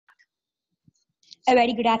A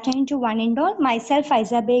very good afternoon to one and all. Myself,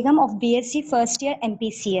 Faiza Begum of BSc First Year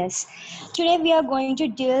MPCS. Today we are going to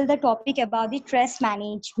deal the topic about the stress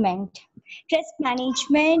management. Stress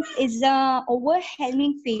management is a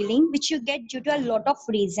overwhelming feeling which you get due to a lot of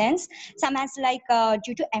reasons. Some as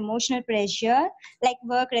due to emotional pressure, like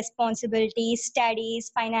work responsibilities,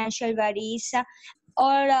 studies, financial worries,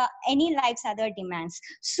 or any life's other demands.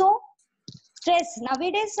 So stress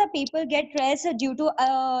nowadays, people get stressed due to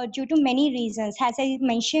many reasons, as I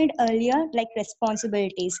mentioned earlier, like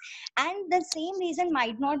responsibilities, and the same reason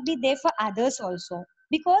might not be there for others also.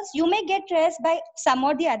 Because you may get stressed by some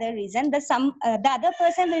or the other reason, the other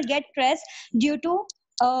person will get stressed due to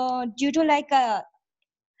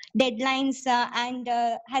deadlines, and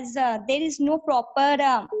has there is no proper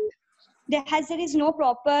there is no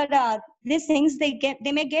proper these things, they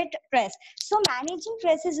may get stress. So managing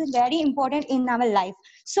stress is very important in our life.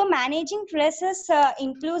 So managing stresses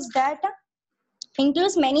includes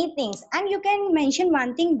many things, and you can mention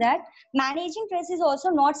one thing, that managing stress is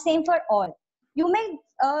also not same for all. You may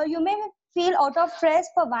feel out of stress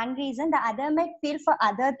for one reason, the other may feel for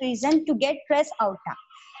other reason to get stress out.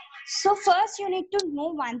 So first you need to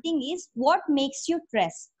know one thing is what makes you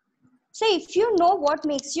stress. So if you know what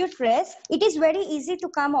makes you stress, it is very easy to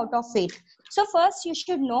come out of it. So first you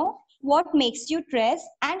should know what makes you stress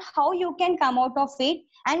and how you can come out of it,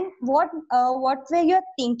 and what were your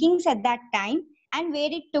thinkings at that time and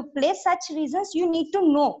where it took place. Such reasons you need to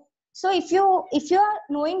know. So if you are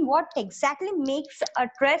knowing what exactly makes a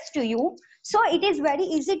stress to you, so it is very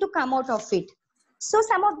easy to come out of it. So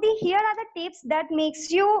here are the tips that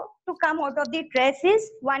makes you to come out of the stress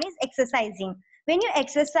is, one is exercising. When you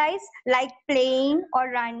exercise, like playing or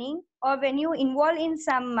running, or when you involve in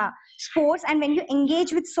some sports, and when you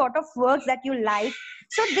engage with sort of works that you like,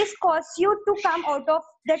 so this causes you to come out of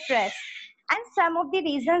the stress. And some of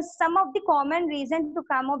the common reasons to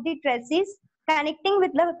come of the stress is connecting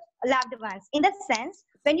with the loved ones. In the sense,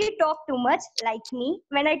 when you talk too much, like me,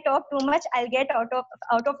 when I talk too much, I'll get out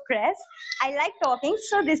of stress. I like talking,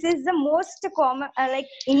 so this is the most common. Like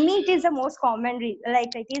in me, it is the most common.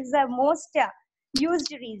 It is the most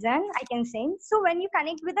used reason, I can say. So when you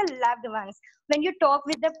connect with the loved ones, when you talk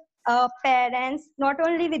with the parents, not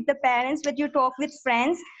only with the parents, but you talk with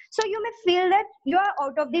friends, so you may feel that you are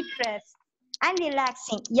out of the stress. And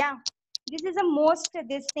relaxing, yeah, this is the most,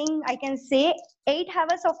 this thing I can say. 8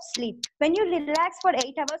 hours of sleep, when you relax for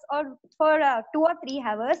 8 hours or for 2 or 3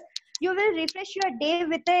 hours, you will refresh your day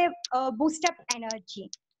with a boost up energy.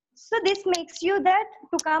 So this makes you that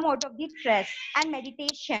to come out of the stress. And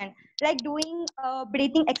meditation, like doing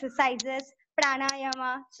breathing exercises,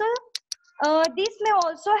 pranayama. So these may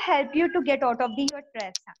also help you to get out of your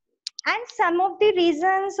stress. And some of the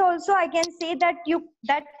reasons also I can say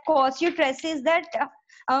that cause you stress is that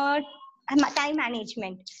uh, time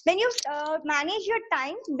management. When you manage your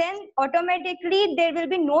time, then automatically there will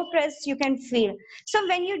be no stress you can feel. So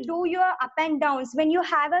when you do your up and downs, when you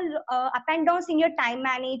have a up and downs in your time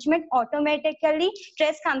management, automatically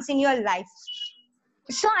stress comes in your life.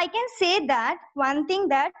 So I can say that one thing,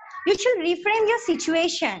 that you should reframe your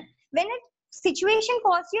situation. When a situation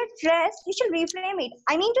causes you stress, you should reframe it.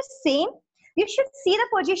 I mean to say, you should see the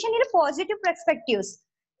position in a positive perspectives.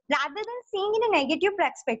 Rather than seeing in a negative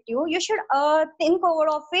perspective, you should think over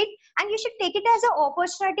of it, and you should take it as an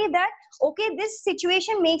opportunity that, okay, this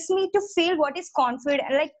situation makes me to feel what is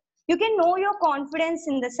confident. Like you can know your confidence,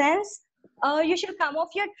 in the sense, you should come off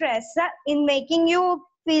your stress in making you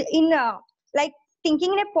feel in like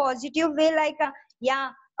thinking in a positive way, like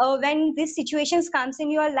when these situations comes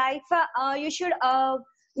in your life, you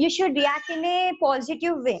should react in a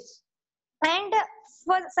positive way. And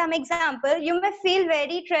for some example, you may feel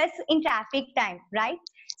very stressed in traffic time, right?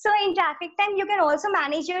 So in traffic time, you can also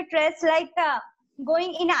manage your stress, like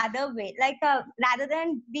going in other way, like rather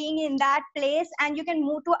than being in that place, and you can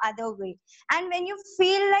move to other way. And when you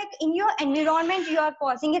feel like in your environment you are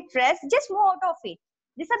causing a stress, just move out of it.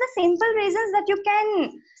 These are the simple reasons that you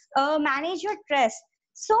can manage your stress.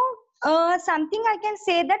 So something I can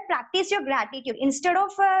say, that practice your gratitude. Instead of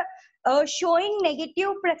showing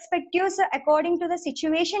negative perspectives according to the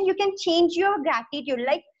situation, you can change your gratitude.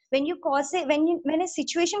 Like when when a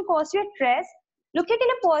situation causes you stress, look at it in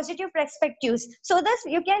a positive perspectives, so that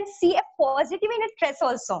you can see a positive in a stress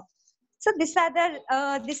also. So these are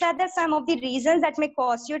the some of the reasons that may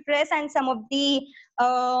cause you stress, and some of the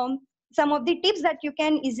tips that you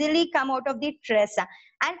can easily come out of the stress.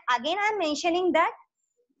 And again, I'm mentioning that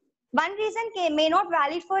one reason may not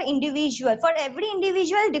valid for individual. For every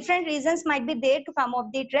individual, different reasons might be there to come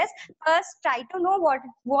off the stress. First, try to know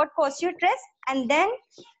what causes you stress, and then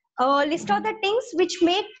list out the things which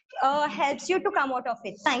make helps you to come out of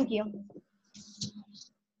it. Thank you.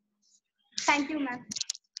 Thank you, ma'am.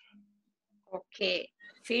 Okay.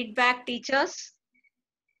 Feedback, teachers?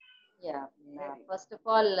 Yeah. First of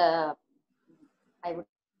all, I would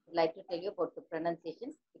like to tell you about the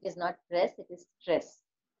pronunciation. It is not stress, it is stress.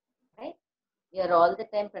 Right? We are all the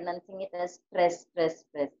time pronouncing it as stress, stress,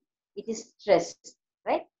 stress. It is stress,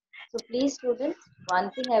 right? So please, students,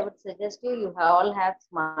 one thing I would suggest you all have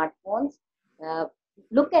smartphones.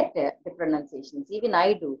 Look at the pronunciations. Even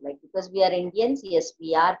I do, like, because we are Indians, yes,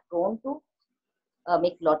 we are prone to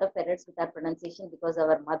make a lot of errors with our pronunciation because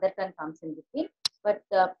our mother tongue comes in between. But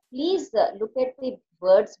please look at the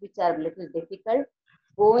words which are a little difficult.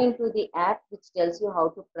 Go into the app which tells you how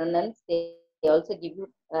to pronounce. They also give you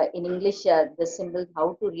in English the symbols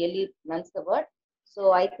how to really pronounce the word.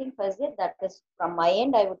 So I think, Faiza, that is from my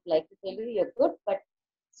end. I would like to tell you you're good, but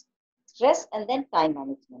stress and then time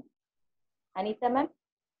management. Anita, ma'am?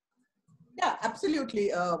 Yeah,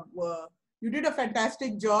 absolutely. You did a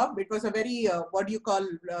fantastic job. It was a very, what do you call,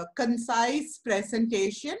 concise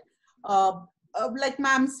presentation. Like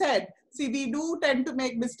ma'am said, see, we do tend to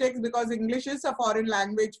make mistakes because English is a foreign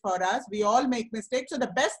language for us. We all make mistakes. So the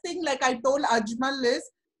best thing, like I told Ajmal, is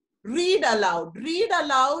read aloud. Read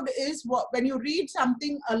aloud is what, when you read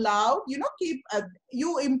something aloud, you know,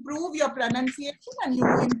 you improve your pronunciation and you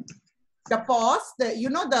improve the pause,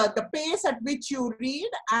 the pace at which you read,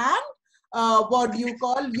 and what you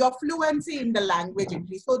call your fluency in the language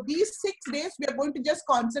entry. So these 6 days, we are going to just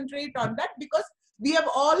concentrate on that because we have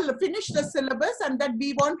all finished the syllabus, and that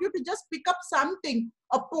we want you to just pick up something,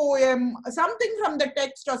 a poem, something from the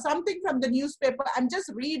text or something from the newspaper, and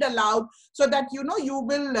just read aloud so that you know you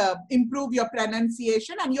will improve your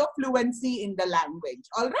pronunciation and your fluency in the language.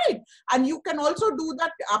 All right. And you can also do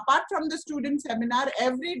that apart from the student seminar.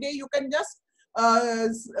 Every day you can just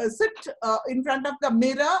sit in front of the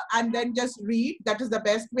mirror and then just read. That is the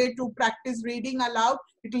best way to practice reading aloud.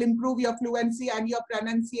 It will improve your fluency and your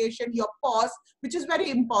pronunciation, your pause, which is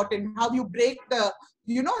very important. How you break the,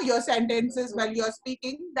 you know, your sentences while you're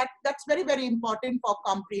speaking. That's very, very important for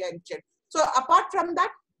comprehension. So apart from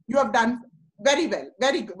that, you have done very well,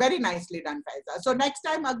 very, very nicely done, Faiza. So next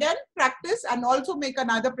time again, practice and also make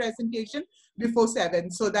another presentation before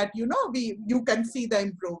 7 so that, you know, you can see the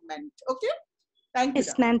improvement. Okay. Thank you.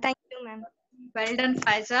 Yes, ma'am. Thank you, ma'am. Well done,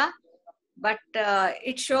 Faiza. But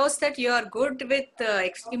it shows that you are good with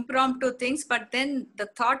impromptu things, but then the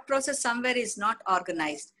thought process somewhere is not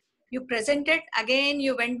organized. You presented, again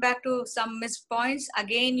you went back to some missed points,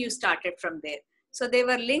 again you started from there. So there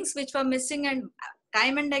were links which were missing, and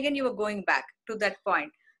time and again you were going back to that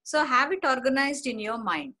point. So have it organized in your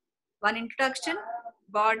mind. One introduction,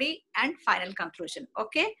 body, and final conclusion.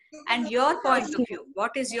 Okay? And your point of view.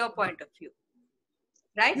 What is your point of view?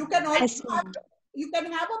 Right? You can also Yes, ma'am. you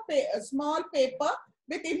can have a small paper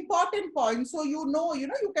with important points, so you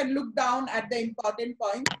can look down at the important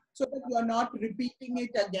point so that you are not repeating it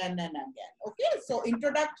again and again. Okay, so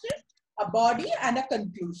introduction, a body, and a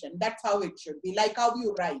conclusion. That's how it should be, like how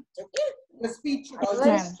you write. Okay, the speech should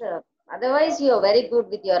also. Otherwise you are very good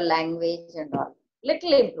with your language and all.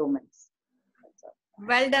 Little improvements.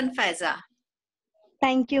 Well done, Faiza.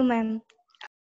 Thank you, ma'am.